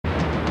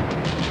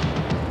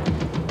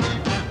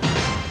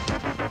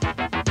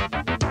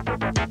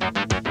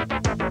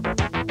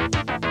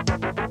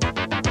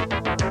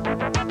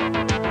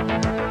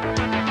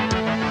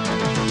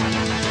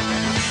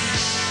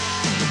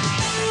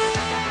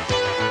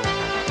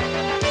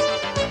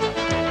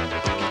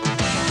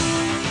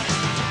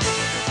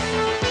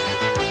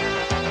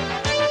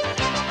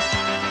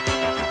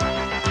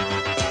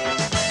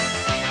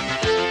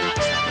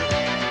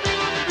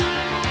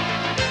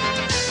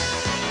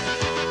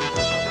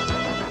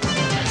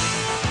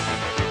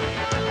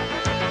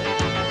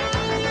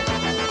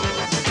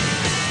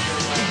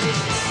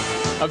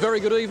A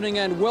very good evening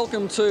and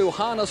welcome to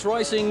Harness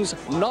Racing's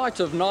Night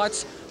of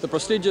Nights, the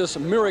prestigious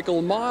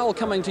Miracle Mile,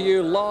 coming to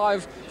you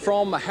live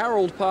from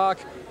Harold Park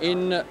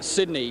in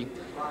Sydney.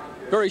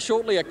 Very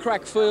shortly a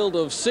crack field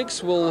of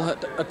 6 will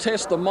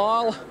attest the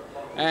mile,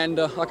 and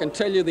I can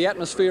tell you the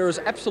atmosphere is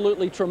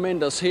absolutely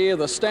tremendous here.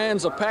 The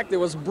stands are packed. There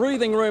was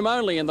breathing room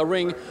only in the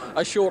ring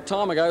a short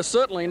time ago.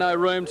 Certainly no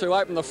room to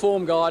open the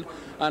form guide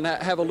and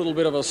have a little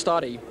bit of a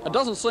study. It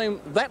doesn't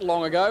seem that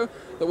long ago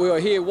that we were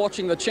here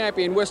watching the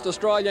champion West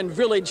Australian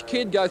Village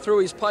Kid go through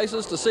his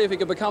paces to see if he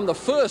could become the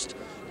first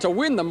to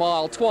win the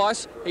mile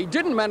twice. He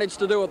didn't manage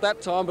to do it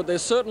that time, but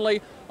there's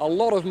certainly a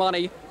lot of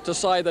money to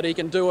say that he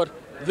can do it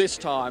this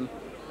time.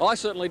 I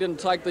certainly didn't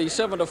take the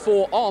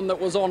 7-4 on that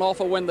was on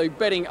offer when the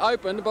betting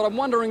opened, but I'm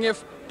wondering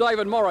if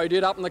David Morrow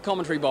did up in the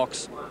commentary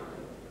box.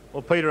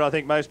 Well, Peter, I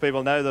think most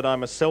people know that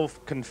I'm a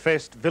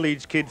self-confessed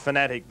Village Kid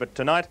fanatic, but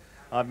tonight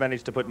I've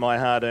managed to put my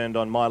hard-earned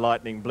on My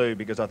Lightning Blue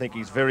because I think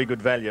he's very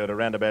good value at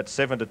around about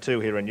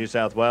 7-2 here in New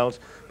South Wales.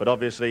 But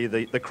obviously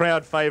the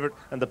crowd favourite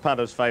and the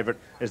punters' favourite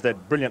is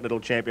that brilliant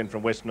little champion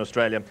from Western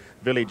Australia,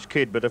 Village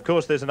Kid. But of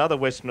course there's another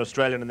Western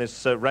Australian in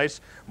this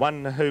race,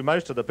 one who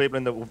most of the people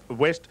in the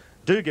West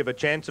do give a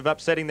chance of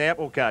upsetting the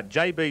apple cart,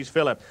 JB's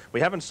Fella.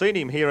 We haven't seen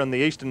him here on the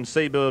eastern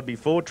seaboard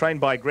before,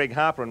 trained by Greg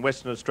Harper in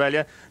Western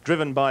Australia,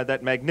 driven by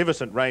that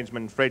magnificent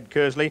rangeman Fred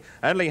Kersley.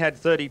 Only had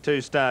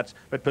 32 starts,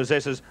 but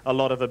possesses a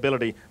lot of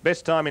ability.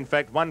 Best time, in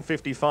fact,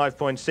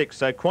 1:55.6,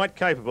 so quite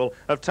capable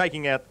of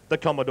taking out the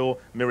Commodore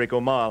Miracle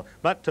Mile.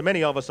 But to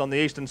many of us on the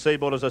eastern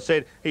seaboard, as I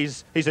said,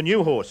 he's a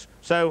new horse.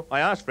 So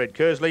I asked Fred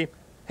Kersley,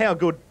 how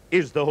good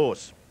is the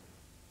horse?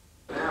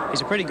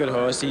 He's a pretty good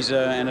horse.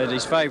 And at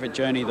his favourite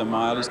journey, the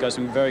mile, he's got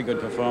some very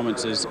good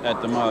performances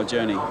at the mile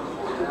journey.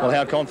 Well,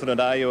 how confident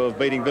are you of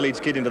beating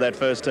Village Kid into that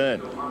first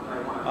turn?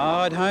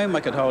 At home I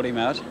could hold him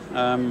out,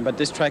 but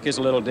this track is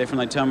a little different.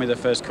 They tell me the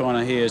first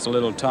corner here is a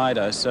little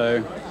tighter,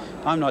 so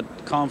I'm not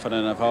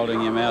confident of holding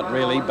him out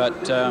really,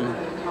 but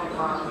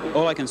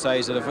all I can say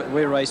is that if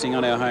we're racing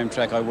on our home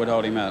track, I would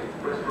hold him out.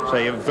 So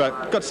you've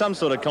got some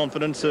sort of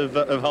confidence of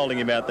holding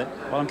him out there?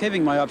 Well, I'm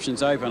keeping my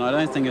options open. I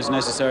don't think it's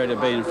necessary to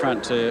be in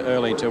front too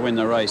early to win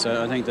the race.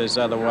 I think there's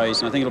other ways,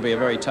 and I think it'll be a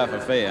very tough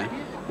affair.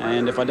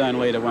 And if I don't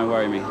lead, it won't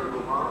worry me.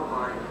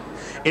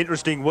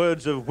 Interesting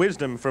words of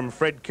wisdom from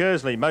Fred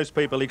Kersley. Most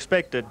people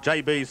expected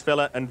JB's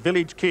Fella and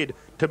Village Kid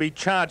to be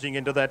charging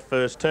into that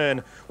first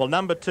turn. Well,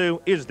 number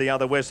 2 is the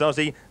other West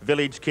Aussie,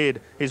 Village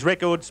Kid. His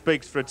record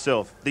speaks for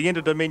itself. The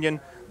Inter-Dominion,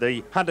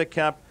 the Hunter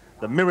Cup,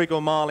 the Miracle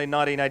Mile in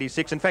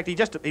 1986. In fact,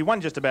 he won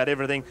just about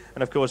everything.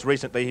 And, of course,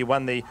 recently he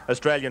won the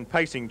Australian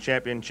Pacing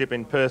Championship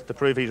in Perth to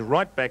prove he's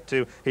right back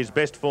to his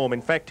best form.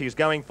 In fact, he's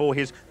going for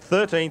his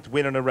 13th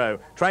win in a row.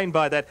 Trained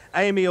by that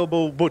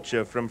amiable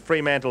butcher from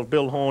Fremantle,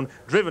 Bill Horn,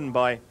 driven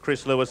by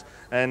Chris Lewis,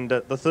 and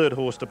the third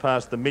horse to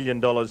pass the $1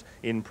 million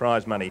in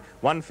prize money.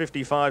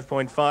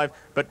 1:55.5,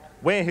 but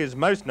where he's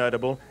most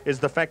notable is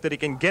the fact that he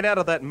can get out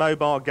of that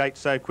mobile gate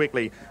so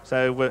quickly.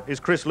 So is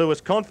Chris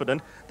Lewis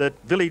confident that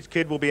Village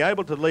Kid will be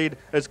able to lead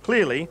as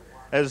clearly,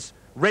 as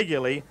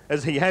regularly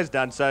as he has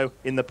done so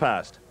in the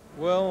past?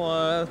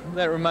 Well,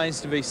 that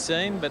remains to be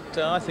seen, but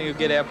I think he'll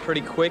get out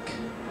pretty quick.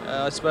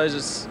 I suppose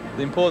it's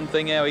the important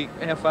thing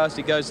how fast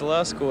he goes the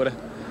last quarter.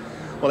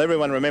 Well,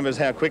 everyone remembers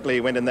how quickly he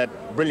went in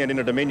that brilliant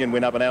Inter-Dominion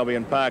win up in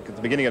Albion Park at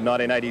the beginning of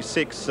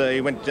 1986. He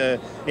went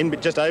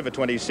in just over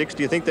 26.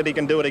 Do you think that he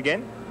can do it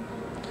again?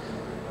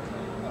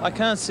 I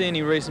can't see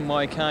any reason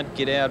why he can't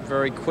get out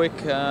very quick.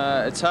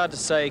 It's hard to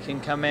say he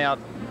can come out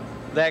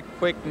that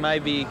quick.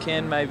 Maybe he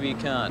can, maybe he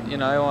can't. You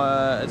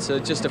know, it's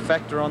just a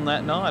factor on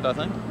that night, I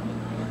think.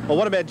 Well,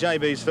 what about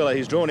JB's Fella?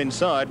 He's drawn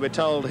inside. We're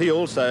told he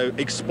also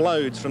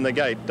explodes from the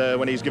gate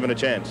when he's given a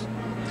chance.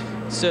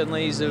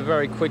 Certainly he's a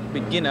very quick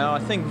beginner. I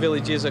think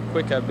Village is a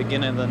quicker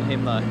beginner than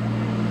him, though.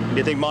 Do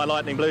you think My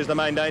Lightning Blue is the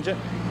main danger?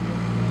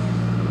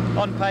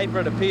 On paper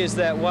it appears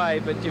that way,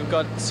 but you've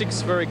got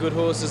 6 very good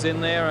horses in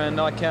there, and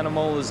I count them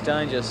all as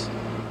dangerous.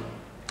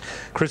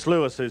 Chris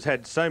Lewis, who's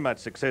had so much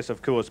success,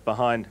 of course,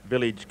 behind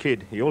Village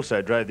Kid. He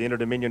also drove the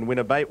Inter-Dominion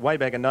winner way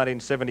back in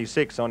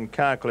 1976 on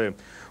Carclew.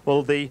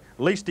 Well, the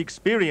least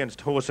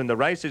experienced horse in the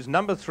race is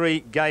number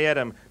 3, Gay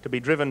Adam, to be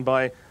driven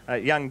by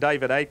young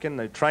David Aitken,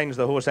 who trains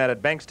the horse out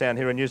at Bankstown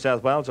here in New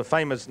South Wales, a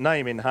famous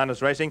name in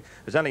harness racing.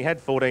 Has only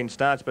had 14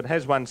 starts, but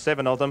has won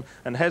 7 of them,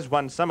 and has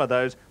won some of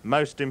those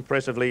most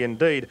impressively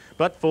indeed.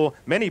 But for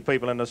many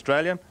people in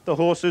Australia, the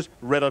horse is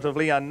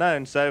relatively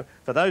unknown. So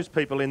for those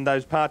people in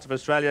those parts of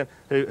Australia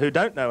who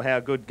don't know how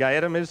good Gay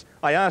Adam is,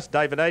 I asked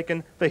David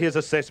Aitken for his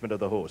assessment of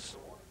the horse.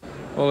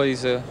 Well, I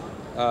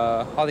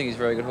think he's a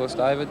very good horse,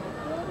 David.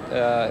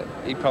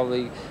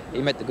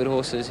 He met the good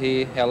horses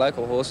here, our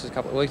local horses, a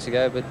couple of weeks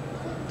ago, but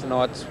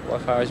tonight's by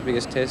far his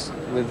biggest test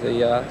with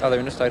the other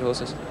interstate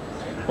horses.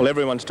 Well,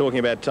 everyone's talking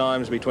about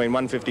times between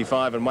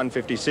 1:55 and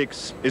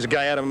 1:56. Is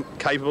Gay Adam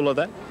capable of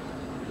that?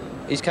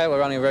 He's capable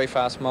of running a very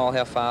fast mile.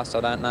 How fast,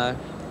 I don't know.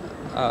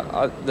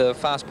 The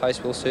fast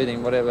pace will suit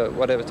him,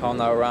 whatever time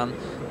they'll run.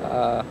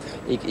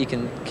 He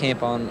can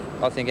camp on,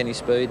 I think, any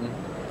speed,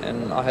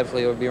 and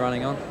hopefully he'll be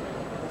running on.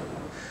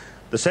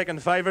 The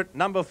second favourite,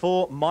 number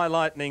 4, My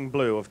Lightning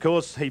Blue. Of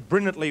course, he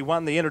brilliantly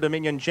won the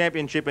Inter-Dominion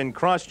Championship in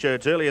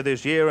Christchurch earlier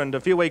this year, and a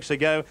few weeks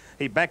ago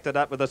he backed it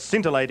up with a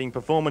scintillating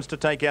performance to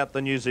take out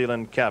the New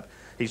Zealand Cup.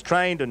 He's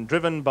trained and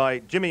driven by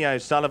Jimmy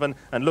O'Sullivan,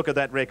 and look at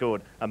that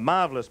record. A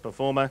marvellous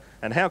performer,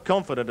 and how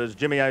confident is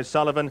Jimmy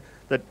O'Sullivan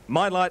that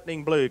My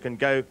Lightning Blue can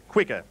go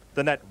quicker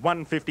than that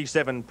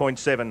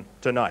 157.7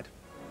 tonight.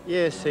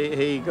 Yes,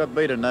 he got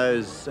beat a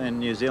nose in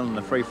New Zealand,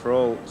 the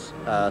free-for-alls,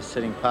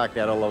 sitting parked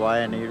out all the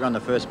way, and he ran the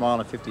first mile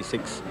in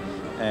 56,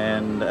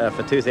 and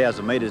for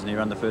 2,000 metres, and he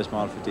ran the first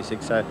mile in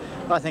 56, so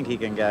I think he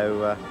can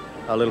go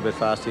a little bit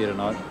faster here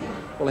tonight.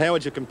 Well, how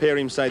would you compare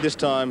him, say, this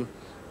time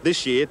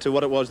this year to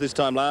what it was this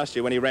time last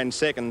year when he ran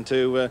second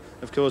to,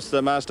 of course,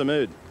 the Master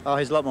Mood? Oh,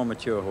 he's a lot more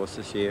mature horse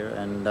this year,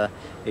 and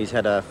he's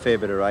had a fair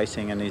bit of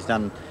racing, and he's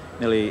done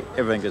nearly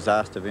everything that's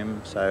asked of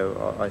him,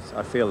 so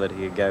I feel that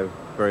he could go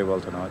very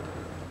well tonight.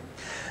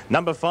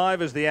 Number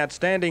 5 is the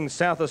outstanding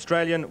South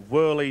Australian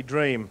Whirly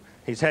Dream.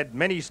 He's had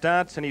many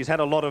starts and he's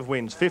had a lot of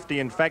wins, 50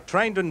 in fact,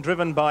 trained and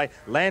driven by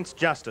Lance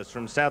Justice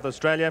from South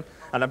Australia.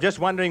 And I'm just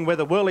wondering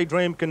whether Whirly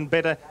Dream can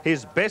better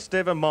his best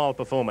ever mile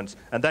performance.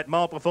 And that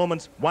mile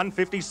performance,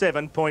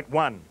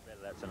 157.1.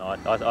 That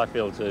tonight. I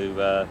feel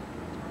to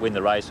win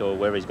the race or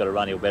wherever he's got to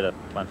run, he'll better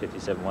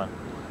 157.1.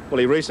 Well,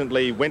 he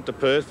recently went to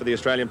Perth for the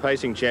Australian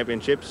Pacing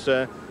Championships,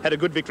 had a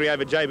good victory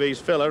over JB's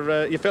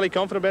Fella. You fairly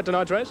confident about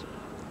tonight's race?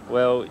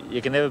 Well,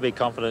 you can never be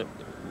confident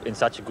in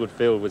such a good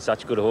field with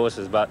such good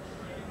horses, but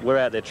we're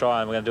out there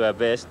trying. We're going to do our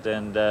best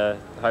and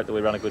hope that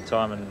we run a good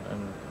time and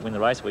win the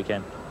race if we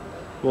can.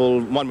 Well,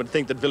 one would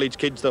think that Village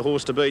Kid's the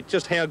horse to beat.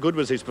 Just how good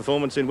was his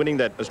performance in winning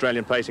that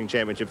Australian Pacing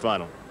Championship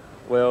final?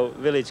 Well,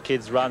 Village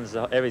Kid's runs,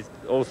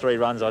 all 3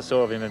 runs I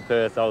saw of him in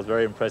Perth, I was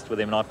very impressed with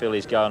him, and I feel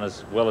he's going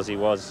as well as he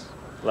was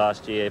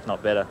last year, if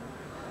not better.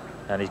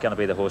 And he's going to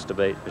be the horse to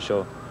beat for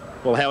sure.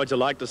 Well, how would you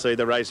like to see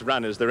the race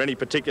run? Is there any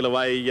particular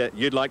way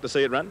you'd like to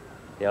see it run?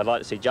 Yeah, I'd like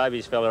to see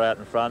JB's Fella out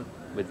in front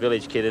with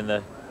Village Kid in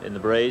the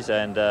breeze,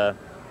 and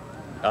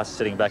us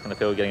sitting back in the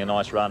field getting a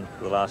nice run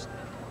for the last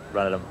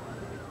run at them.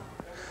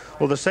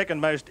 Well, the second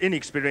most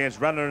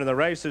inexperienced runner in the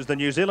race is the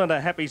New Zealander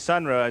Happy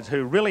Sunrise,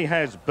 who really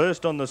has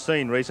burst on the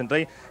scene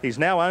recently. He's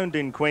now owned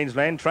in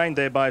Queensland, trained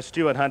there by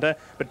Stuart Hunter,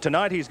 but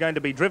tonight he's going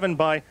to be driven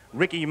by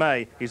Ricky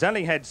May. He's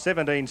only had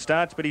 17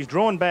 starts, but he's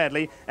drawn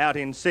badly out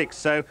in 6.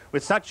 So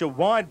with such a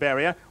wide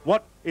barrier,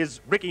 what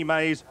is Ricky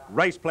May's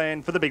race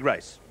plan for the big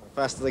race? The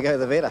faster they go,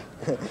 the better.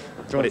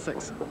 Drawn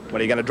 6. What,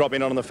 are you going to drop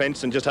in on the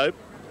fence and just hope?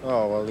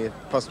 Oh, well, yeah,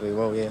 possibly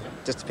will, yeah.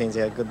 Just depends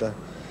how good the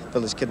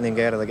Village Kid and them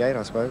go out of the gate,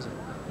 I suppose.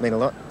 Mean a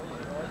lot.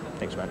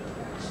 Thanks, mate.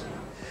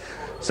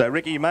 So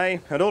Ricky May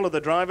and all of the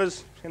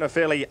drivers in a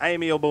fairly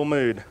amiable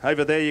mood.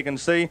 Over there you can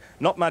see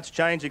not much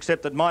change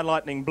except that My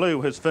Lightning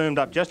Blue has firmed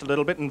up just a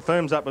little bit and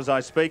firms up as I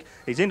speak.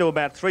 He's into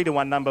about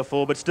 3-1 number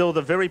 4, but still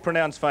the very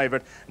pronounced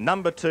favourite,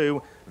 number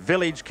 2,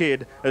 Village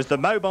Kid, as the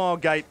mobile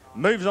gate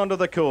moves onto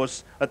the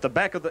course at the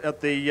back of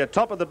the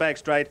top of the back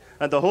straight,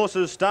 and the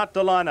horses start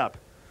to line up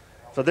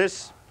for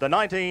this, the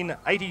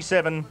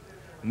 1987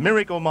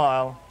 Miracle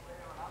Mile.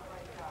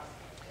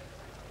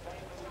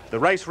 The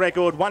race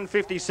record,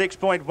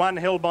 156.1,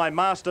 held by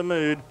Master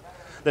Mood.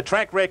 The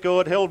track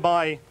record held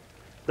by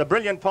the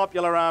Brilliant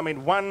Popular Arm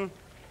in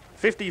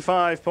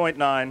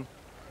 155.9.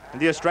 And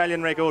the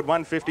Australian record,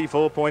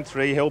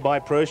 154.3, held by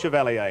Preux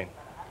Chevalier.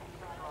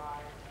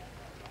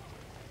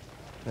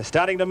 They're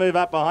starting to move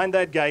up behind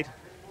that gate.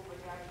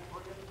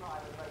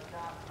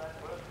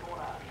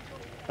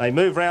 They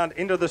move round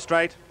into the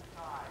straight.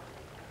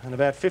 And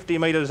about 50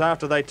 metres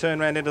after they turn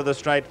round into the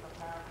straight,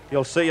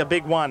 you'll see a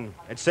big 1.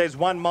 It says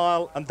 1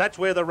 mile, and that's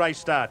where the race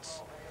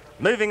starts.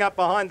 Moving up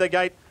behind the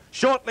gate,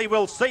 shortly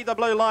we'll see the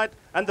blue light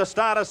and the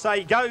starters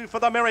say, go for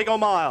the Miracle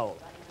Mile.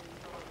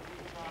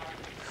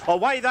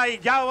 Away they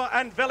go,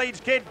 and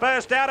Village Kid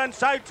burst out, and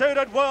so too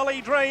did Whirly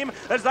Dream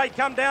as they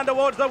come down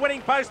towards the winning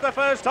post the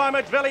first time.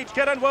 It's Village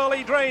Kid and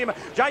Whirly Dream.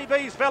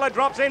 JB's Fella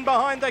drops in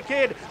behind the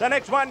Kid. The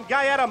next one,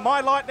 Gay Adam, My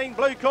Lightning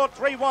Blue caught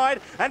 3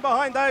 wide, and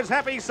behind those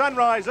Happy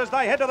Sunrise as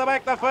they head to the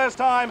back the first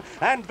time,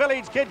 and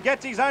Village Kid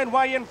gets his own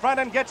way in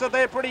front and gets it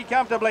there pretty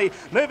comfortably.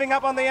 Moving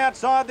up on the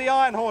outside, the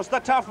Iron Horse,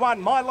 the tough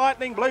one, My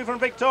Lightning Blue from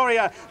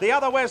Victoria. The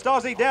other West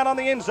Aussie down on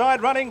the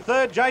inside, running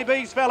third,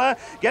 JB's Fella.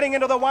 Getting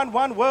into the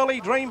 1-1,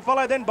 Whirly Dream,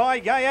 followed then by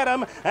Gay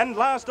Adam, and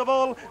last of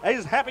all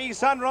is Happy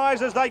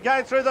Sunrise as they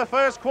go through the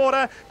first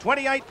quarter,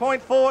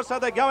 28.4, so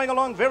they're going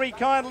along very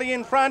kindly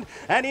in front,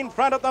 and in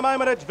front at the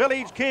moment it's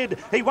Village Kid.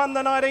 He won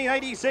the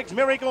 1986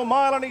 Miracle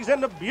Mile, and he's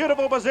in a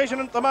beautiful position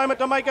at the moment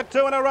to make it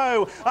 2 in a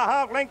row. A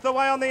half length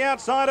away on the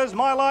outside is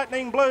My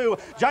Lightning Blue.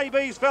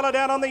 JB's Fella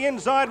down on the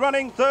inside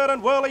running third,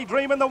 and Whirly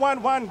Dream in the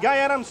 1-1.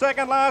 Gay Adam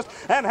second last,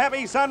 and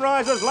Happy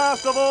Sunrise is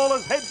last of all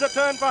as heads are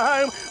turned for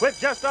home with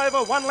just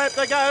over 1 lap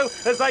to go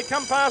as they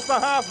come past the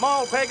half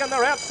mile peg, and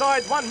they're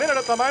outside 1 minute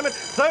at the moment.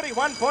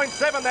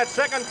 31.7 that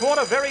second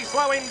quarter, very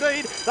slow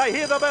indeed. They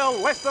hear the bell,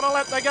 less than a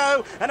lap to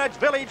go, and it's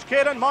Village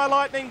Kid and My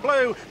Lightning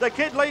Blue. The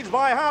Kid leads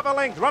by half a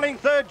length, running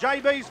third,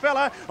 JB's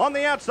Fella. On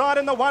the outside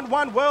in the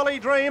 1-1, Whirly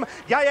Dream.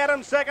 Gay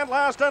Adams second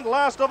last, and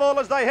last of all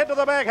as they head to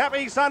the back,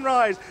 Happy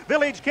Sunrise.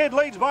 Village Kid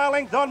leads by a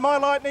length on My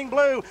Lightning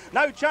Blue.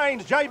 No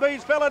change,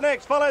 JB's Fella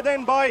next, followed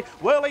then by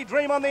Whirly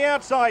Dream on the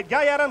outside.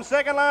 Gay Adams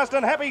second last,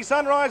 and Happy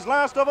Sunrise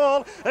last of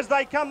all as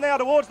they come now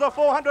towards the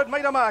 400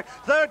 metre mark.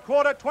 Third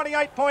quarter,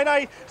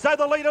 28.8, so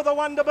the leader, the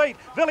one to beat.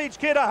 Village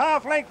Kid a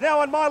half length now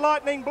on My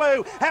Lightning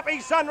Blue. Happy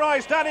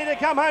Sunrise starting to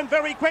come home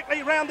very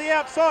quickly round the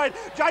outside.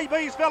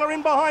 JB's Fella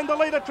in behind the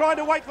leader, trying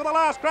to wait for the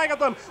last crack at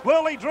them.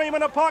 Whirly Dream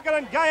in a pocket,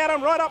 and Gay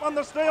Adam right up on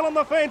the steel and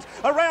the fence.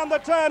 Around the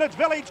turn, it's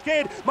Village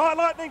Kid. My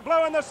Lightning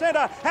Blue in the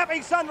centre.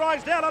 Happy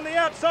Sunrise down on the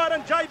outside,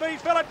 and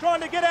JB's Fella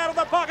trying to get out of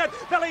the pocket.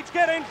 Village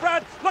Kid in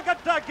front. Look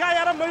at Gay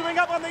Adam moving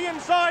up on the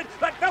inside,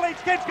 but Village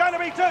Kid's going to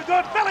be too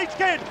good. Village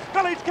Kid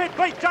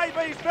beat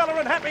JB's Fella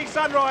and Happy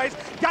Sunrise.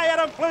 Gay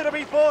Adam flew to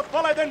be fourth,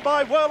 followed then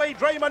by Whirly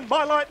Dream and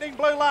My Lightning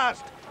Blue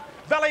last.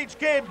 Village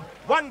Kid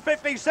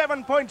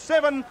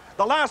 157.7,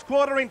 the last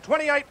quarter in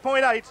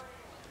 28.8,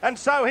 and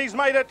so he's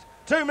made it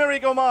 2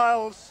 Miracle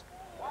Miles,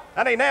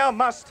 and he now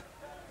must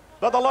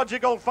be the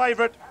logical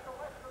favourite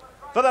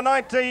for the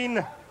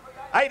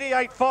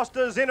 1988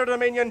 Foster's Inter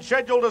Dominion,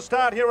 scheduled to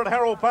start here at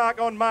Harold Park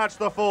on March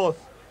the 4th.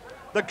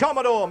 The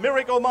Commodore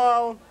Miracle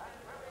Mile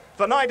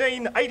for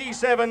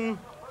 1987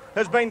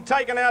 has been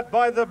taken out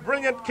by the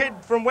brilliant kid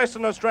from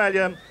Western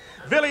Australia.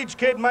 Village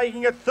Kid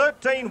making it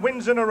 13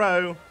 wins in a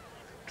row,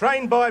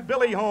 trained by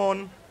Billy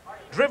Horn,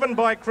 driven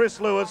by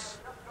Chris Lewis.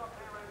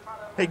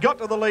 He got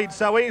to the lead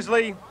so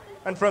easily,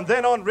 and from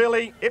then on,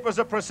 really, it was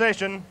a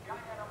procession.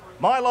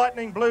 My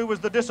Lightning Blue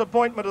was the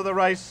disappointment of the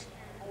race,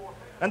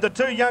 and the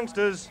two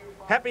youngsters,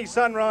 Happy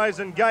Sunrise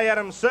and Gay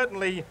Adams,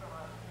 certainly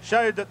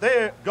showed that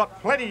they've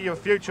got plenty of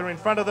future in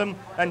front of them,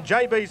 and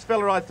JB's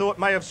Fella, I thought,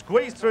 may have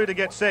squeezed through to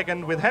get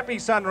second, with Happy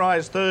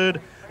Sunrise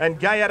third and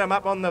Gay Adam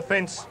up on the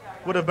fence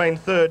would have been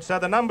third. So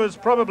the numbers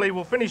probably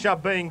will finish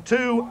up being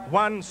 2,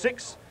 1,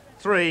 6,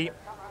 3.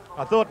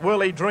 I thought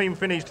Whirly Dream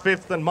finished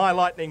fifth, and My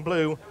Lightning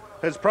Blue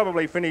has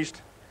probably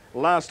finished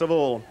last of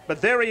all. But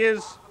there he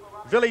is,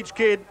 Village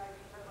Kid,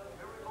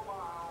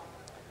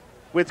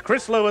 with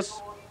Chris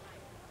Lewis,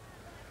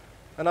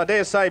 and I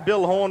dare say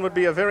Bill Horn would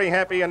be a very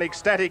happy and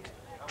ecstatic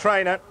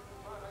trainer.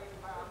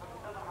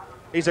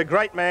 He's a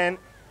great man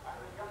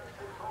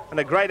and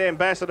a great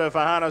ambassador for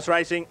harness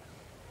racing.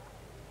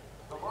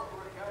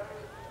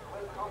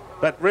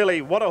 But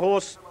really, what a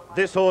horse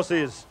this horse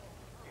is.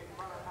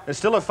 There's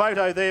still a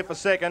photo there for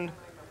second,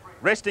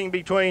 resting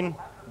between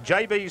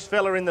JB's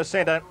Fella in the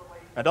centre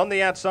and on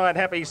the outside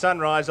Happy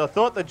Sunrise. I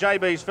thought that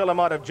JB's Fella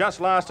might have just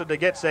lasted to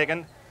get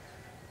second.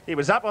 He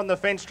was up on the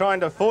fence trying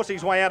to force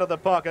his way out of the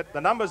pocket.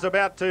 The number's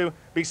about to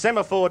be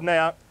semaphored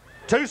now.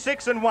 2,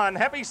 6 and 1.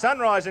 Happy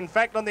Sunrise, in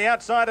fact, on the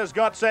outside has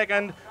got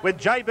second, with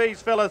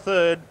JB's Fella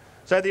third.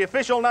 So the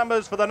official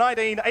numbers for the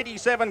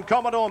 1987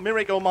 Commodore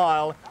Miracle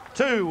Mile: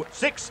 2,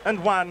 6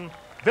 and 1.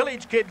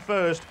 Village Kid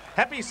first,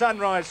 Happy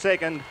Sunrise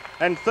second,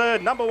 and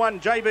third, number 1,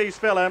 JB's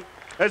Fella,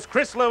 as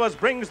Chris Lewis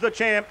brings the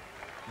champ,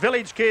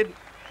 Village Kid,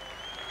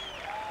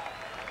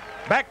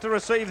 back to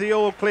receive the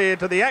all clear,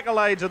 to the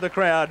accolades of the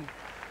crowd.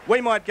 We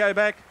might go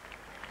back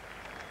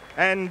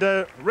and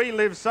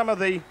relive some of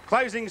the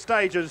closing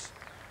stages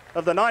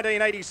of the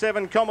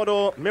 1987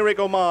 Commodore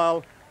Miracle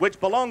Mile, which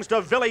belongs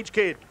to Village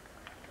Kid.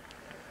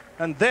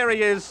 And there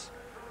he is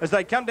as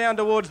they come down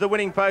towards the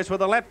winning post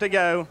with a lap to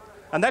go,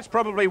 and that's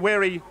probably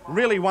where he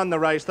really won the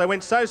race. They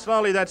went so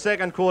slowly that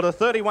second quarter,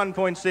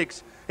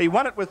 31.6. He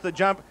won it with the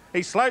jump,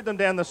 he slowed them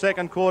down the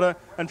second quarter,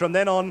 and from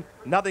then on,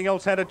 nothing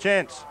else had a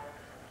chance.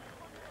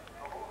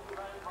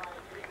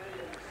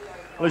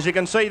 Well, as you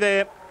can see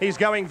there, he's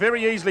going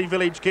very easily,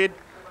 Village Kid.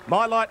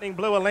 My Lightning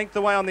Blue a length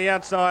away on the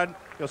outside.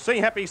 You'll see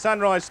Happy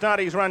Sunrise start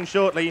his run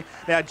shortly.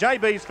 Now,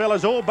 JB's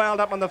Fella's all bailed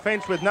up on the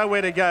fence with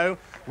nowhere to go.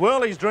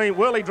 Whirly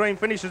Dream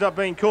finishes up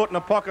being caught in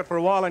a pocket for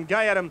a while, and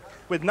Gay Adam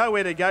with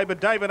nowhere to go.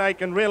 But David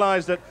Aiken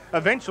realised that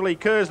eventually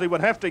Kersley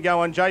would have to go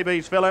on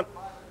JB's Fella,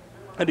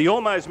 and he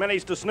almost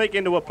managed to sneak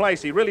into a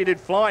place. He really did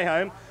fly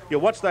home.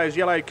 You'll watch those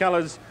yellow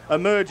colours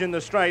emerge in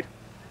the straight.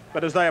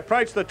 But as they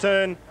approach the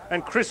turn,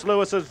 and Chris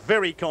Lewis is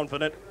very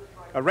confident,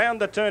 around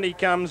the turn he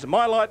comes.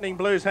 My Lightning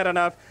Blue's had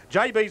enough.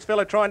 JB's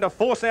Fella trying to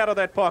force out of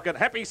that pocket.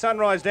 Happy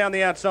Sunrise down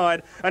the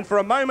outside. And for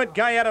a moment,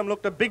 Gay Adam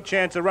looked a big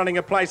chance of running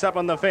a place up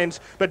on the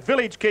fence. But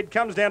Village Kid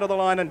comes down to the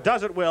line and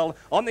does it well.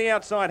 On the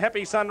outside,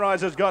 Happy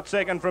Sunrise has got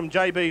second from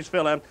JB's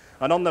Fella.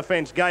 And on the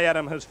fence, Gay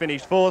Adam has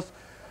finished fourth.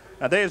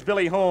 And there's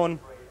Billy Horn,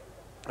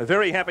 a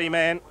very happy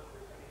man.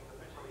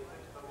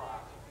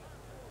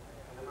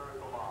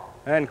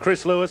 And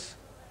Chris Lewis.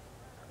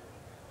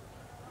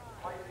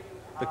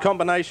 The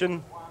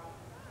combination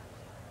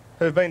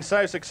who've been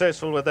so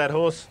successful with that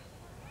horse.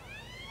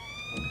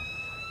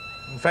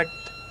 In fact,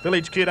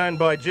 Village Kid owned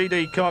by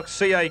GD Cox,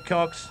 CA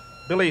Cox,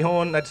 Billy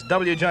Horn, that's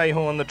WJ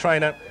Horn, the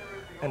trainer,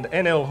 and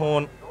NL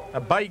Horn.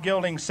 A bay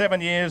gelding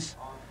 7 years,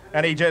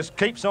 and he just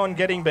keeps on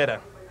getting better.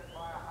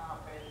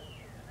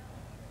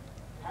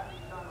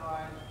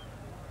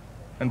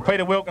 And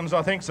Peter Wilkins,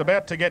 I think, is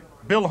about to get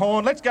Bill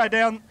Horn. Let's go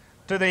down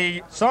to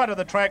the side of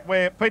the track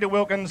where Peter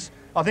Wilkins,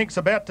 I think, is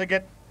about to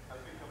get...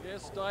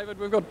 Yes, David,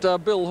 we've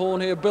got Bill Horn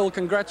here. Bill,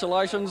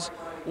 congratulations.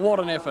 What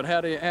an effort.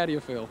 How do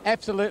you feel?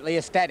 Absolutely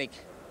ecstatic.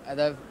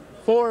 The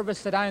four of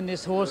us that own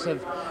this horse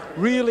have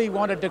really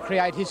wanted to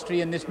create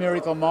history in this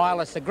Miracle Mile.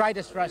 It's the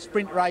greatest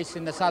sprint race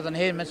in the Southern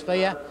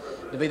Hemisphere.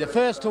 To be the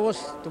first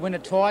horse to win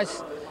it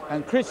twice,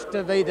 and Chris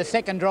to be the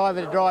second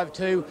driver to drive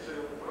two.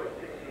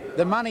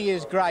 The money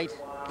is great.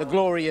 The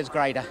glory is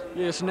greater.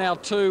 Yes, now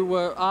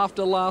too,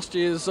 after last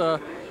year's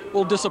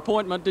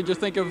disappointment, did you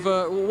think of,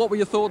 what were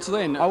your thoughts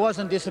then? I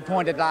wasn't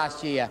disappointed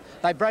last year.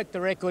 They broke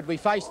the record, we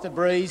faced the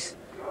breeze.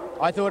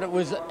 I thought it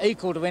was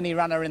equal to any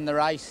runner in the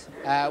race.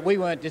 We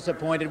weren't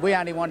disappointed, we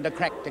only wanted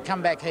to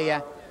come back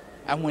here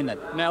and win it.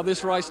 Now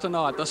this race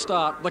tonight, the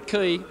start, the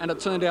key, and it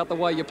turned out the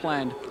way you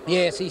planned.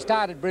 Yes, he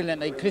started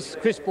brilliantly.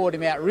 Chris brought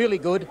him out really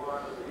good,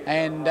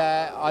 and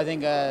I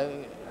think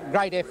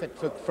great effort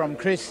from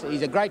Chris.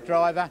 He's a great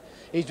driver.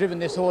 He's driven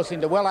this horse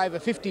into well over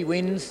 50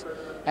 wins,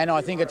 and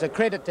I think it's a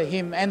credit to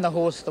him and the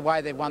horse the way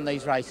they've won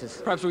these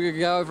races. Perhaps we could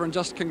go over and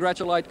just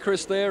congratulate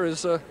Chris there,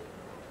 is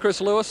Chris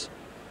Lewis.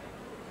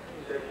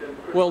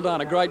 Well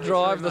done, a great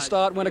drive. The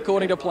start went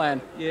according to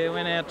plan. Yeah, it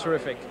went out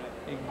terrific.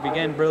 He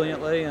began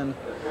brilliantly, and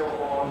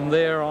from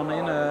there on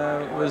in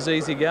was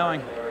easy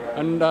going.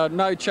 And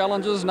no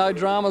challenges, no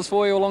dramas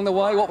for you along the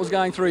way? What was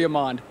going through your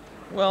mind?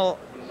 Well,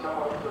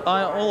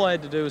 all I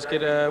had to do was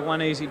get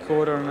one easy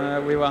quarter,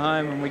 and we were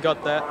home, and we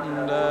got that,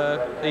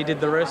 and he did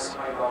the rest.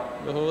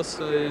 The horse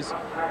is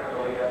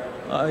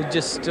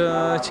just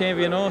a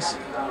champion horse.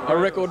 A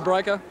record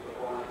breaker?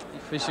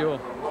 For sure,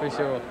 for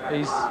sure.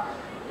 He's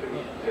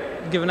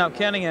given up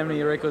counting how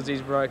many records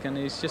he's broken.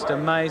 He's just an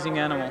amazing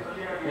animal.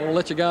 We'll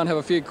let you go and have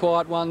a few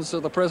quiet ones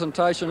at the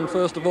presentation.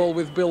 First of all,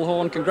 with Bill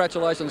Horn.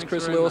 Congratulations,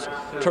 Chris Lewis.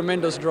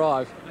 Tremendous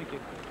drive. Thank you.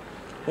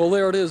 Well,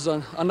 there it is,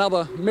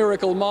 another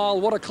Miracle Mile.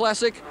 What a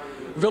classic.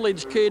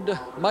 Village Kid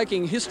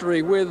making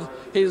history with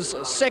his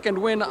second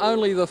win,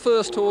 only the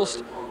first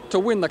horse to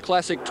win the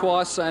Classic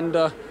twice, and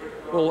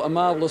well, a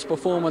marvellous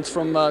performance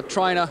from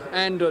trainer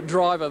and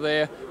driver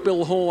there,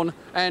 Bill Horn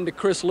and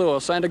Chris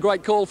Lewis, and a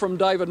great call from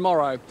David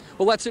Morrow.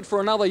 Well, that's it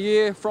for another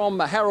year from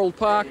Harold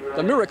Park,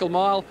 the Miracle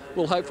Mile.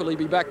 We'll hopefully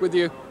be back with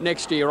you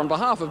next year. On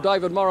behalf of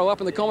David Morrow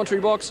up in the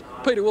commentary box,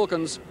 Peter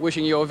Wilkins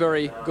wishing you a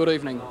very good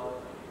evening.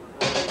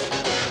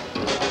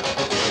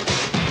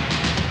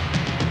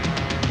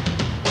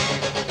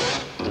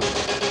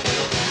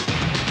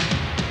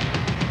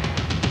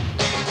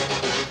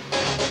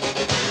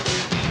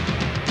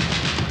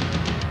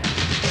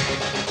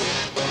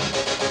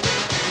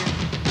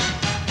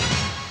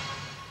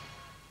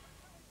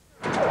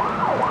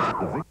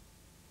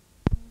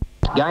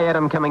 Gay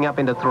Adam coming up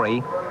into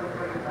 3.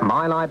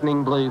 My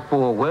Lightning Blue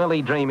 4,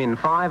 Whirly Dream in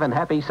 5, and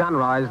Happy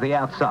Sunrise the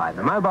outside.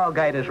 The mobile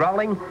gate is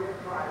rolling,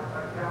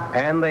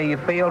 and the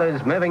field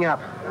is moving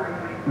up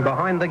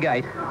behind the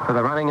gate for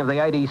the running of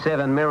the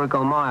 87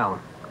 Miracle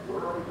Mile.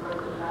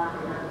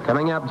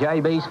 Coming up,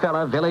 JB's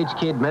fella, Village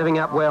Kid, moving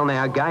up well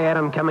now. Gay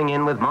Adam coming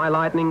in with My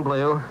Lightning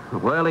Blue,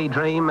 Whirly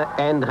Dream,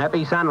 and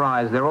Happy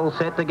Sunrise. They're all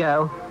set to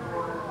go.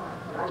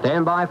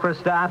 Stand by for a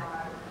start.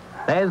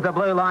 There's the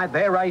blue light,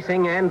 they're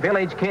racing, and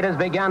Village Kid has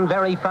begun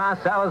very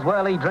fast. So is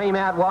Whirly Dream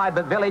out wide,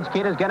 but Village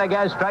Kid is going to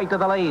go straight to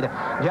the lead.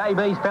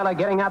 JB's fella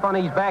getting up on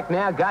his back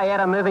now. Gay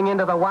Adam moving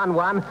into the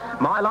 1-1.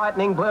 My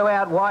Lightning Blue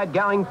out wide,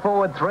 going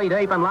forward 3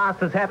 deep, and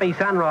last is Happy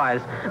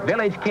Sunrise.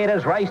 Village Kid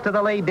has raced to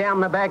the lead down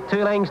the back,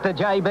 2 lengths to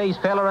JB's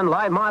fella, and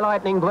My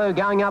Lightning Blue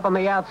going up on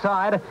the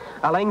outside.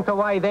 A length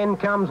away then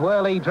comes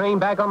Whirly Dream,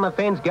 back on the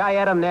fence, Gay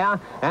Adam now,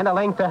 and a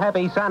length to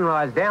Happy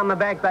Sunrise. Down the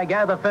back they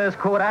go the first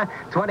quarter,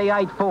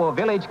 28-4.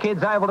 Village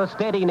Kid's able to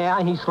steady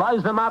now. He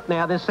slows them up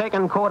now this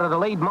second quarter to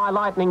lead My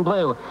Lightning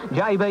Blue.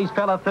 JB's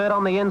fella third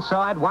on the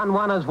inside.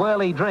 1-1 is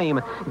Whirly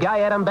Dream.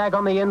 Gay Adam back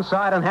on the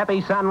inside, and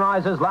Happy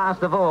Sunrise is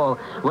last of all.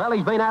 Well,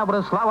 he's been able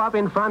to slow up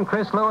in front.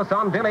 Chris Lewis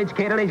on Village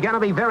Kid, and he's going to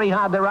be very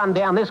hard to run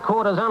down. This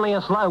quarter's only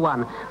a slow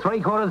one.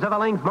 3/4 of a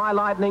length, My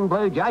Lightning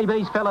Blue.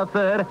 JB's fella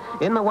third.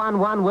 In the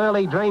 1-1,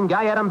 Whirly Dream.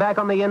 Gay Adam back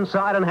on the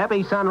inside, and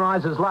Happy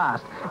Sunrise is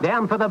last.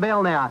 Down for the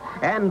bell now,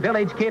 and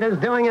Village Kid is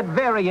doing it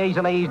very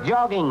easily. He's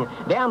jogging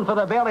down for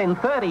the bell in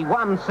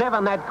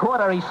 31.7 that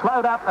quarter. He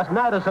slowed up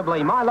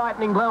noticeably. My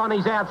Lightning Blue on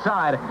his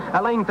outside.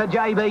 A length to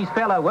JB's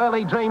fella.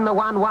 Whirly Dream the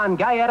 1-1.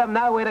 Gay Adam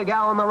nowhere to go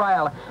on the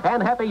rail.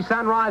 And Happy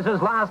Sunrise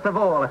is last of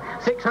all.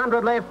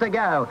 600 left to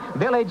go.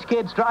 Village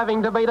Kid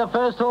striving to be the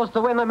first horse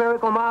to win the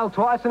Miracle Mile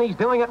twice, and he's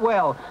doing it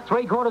well.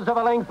 3/4 of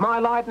a length, My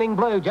Lightning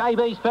Blue.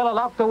 JB's fella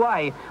locked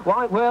away.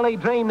 White Whirly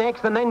Dream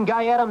next, and then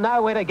Gay Adam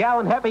nowhere to go,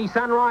 and Happy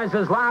Sunrise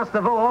is last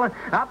of all.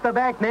 Up the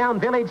back now,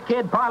 and Village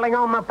Kid piling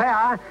on the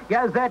power.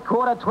 Goes that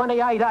quarter,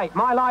 28 28.8.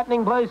 My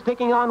Lightning Blue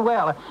sticking on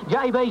well.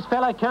 JB's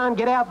Fella can't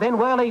get out. Then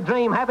Whirly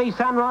Dream. Happy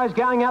Sunrise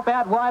going up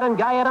out wide, and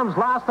Gay Adams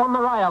last on the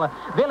rail.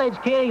 Village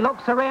Kid, he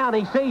looks around.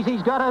 He sees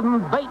he's got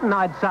him beaten,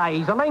 I'd say.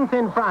 He's a length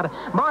in front.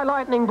 My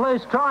Lightning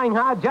Blue's trying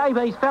hard.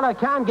 JB's Fella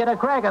can't get a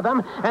crack at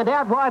them. And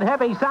out wide,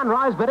 Happy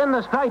Sunrise, but in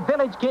the straight,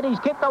 Village Kid, he's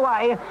kicked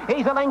away.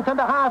 He's a length and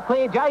a half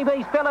clear.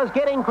 JB's Fella's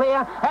getting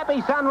clear.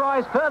 Happy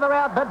Sunrise further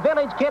out, but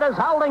Village Kid is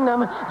holding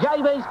them.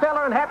 JB's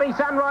Fella and Happy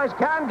Sunrise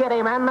can't get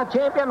him, and the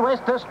champion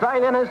West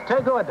Australian is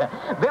too good.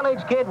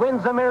 Village Kid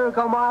wins the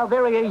Miracle Mile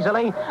very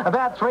easily,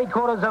 about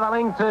 3/4 of a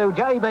length to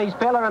JB's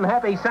Fella and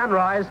Happy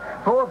Sunrise.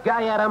 Fourth,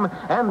 Gay Adam,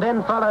 and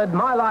then followed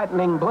My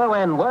Lightning Blue,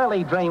 and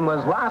Whirly Dream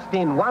was last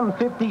in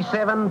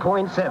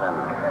 1:57.7.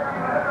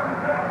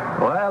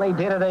 Well, he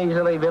did it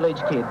easily,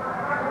 Village Kid.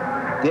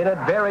 Did it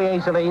very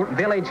easily,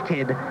 Village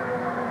Kid.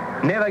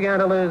 Never going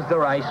to lose the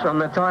race. From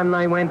the time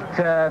they went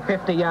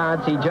 50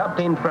 yards, he jumped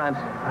in front,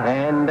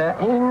 and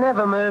he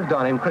never moved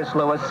on him. Chris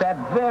Lewis sat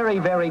very,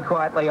 very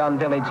quietly on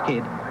Village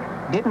Kid.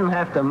 Didn't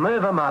have to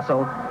move a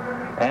muscle,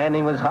 and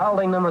he was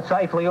holding them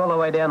safely all the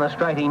way down the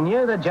straight. He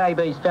knew that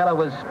JB's Fella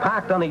was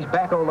parked on his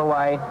back all the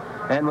way,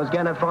 and was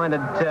going to find it,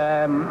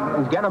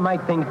 was going to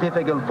make things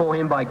difficult for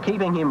him by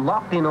keeping him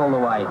locked in all the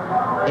way.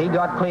 He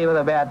got clear with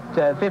about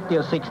 50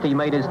 or 60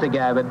 metres to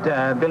go, but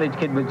Village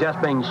Kid was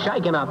just being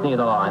shaken up near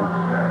the line,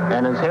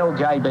 and has held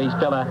JB's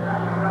Fella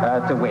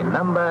to win.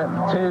 Number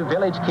 2,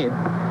 Village Kid,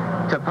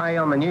 to pay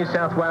on the New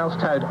South Wales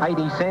tote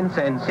 80 cents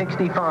and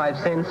 65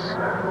 cents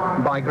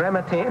by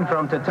Gramatan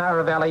from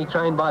Tatara Valley,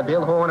 trained by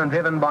Bill Horn and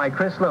driven by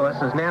Chris Lewis,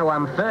 has now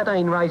won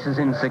 13 races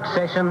in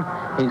succession,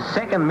 his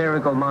second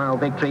Miracle Mile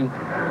victory,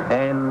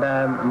 and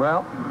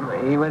well,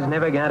 he was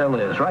never going to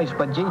lose. Raced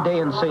by GD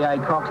and CA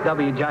Cox,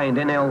 WJ and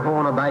NL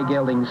Horner, Bay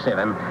Gelding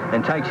 7,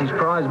 and takes his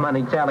prize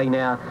money tally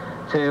now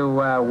to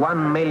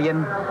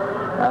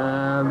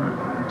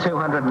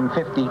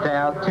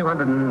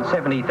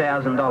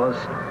 $1,270,000.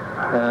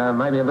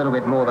 Maybe a little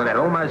bit more than that,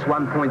 almost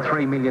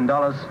 $1.3 million,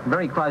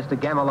 very close to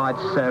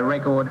Gamelite's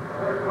record,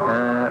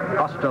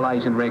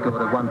 Australasian record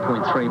of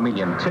 $1.3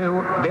 million.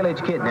 2,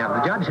 Village Kid. Now,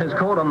 the judge has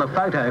called on the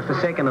photo for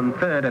second and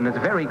third, and it's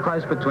very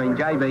close between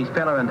JB's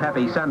Fella and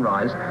Happy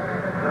Sunrise.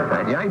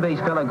 JB's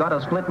Fella got a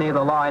split near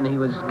the line. He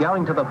was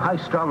going to the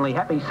post strongly.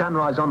 Happy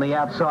Sunrise on the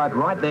outside,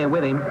 right there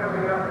with him.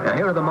 Now,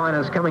 here are the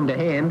minors coming to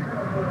hand.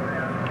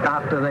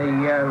 After the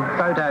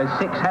photo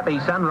 6, Happy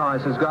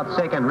Sunrise has got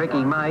second,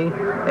 Ricky May,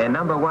 and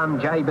number 1,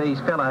 JB's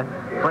Fella,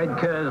 Fred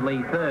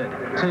Kersley third.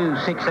 2,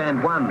 6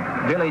 and 1,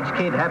 Village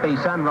Kid, Happy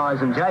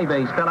Sunrise and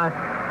JB's Fella,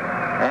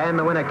 and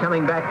the winner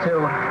coming back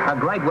to a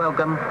great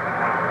welcome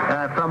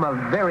from a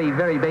very,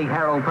 very big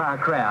Harold Park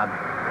crowd.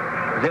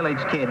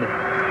 Village Kid.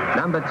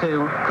 Number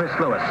 2, Chris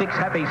Lewis. 6,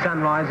 Happy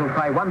Sunrise will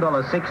pay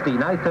 $1.60.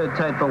 No third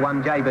tote for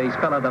 1, JB's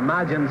Fella. The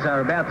margins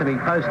are about to be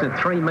posted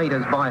 3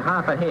 metres by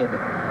half a head.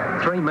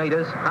 3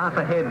 metres, half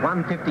a head,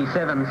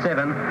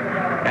 1:57.7.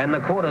 And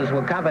the quarters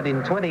were covered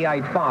in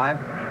 28.5,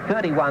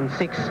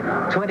 31.6,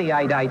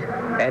 28.8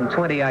 and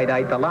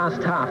 28.8. The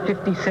last half,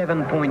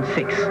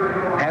 57.6.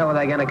 How are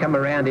they going to come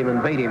around him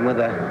and beat him with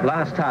the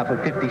last half of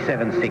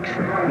 57.6?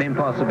 An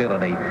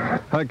impossibility.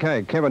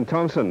 OK, Kevin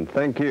Thompson,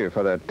 thank you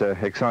for that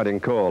exciting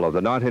call of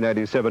the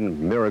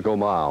 1987 Miracle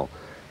Mile.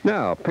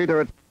 Now,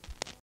 Peter...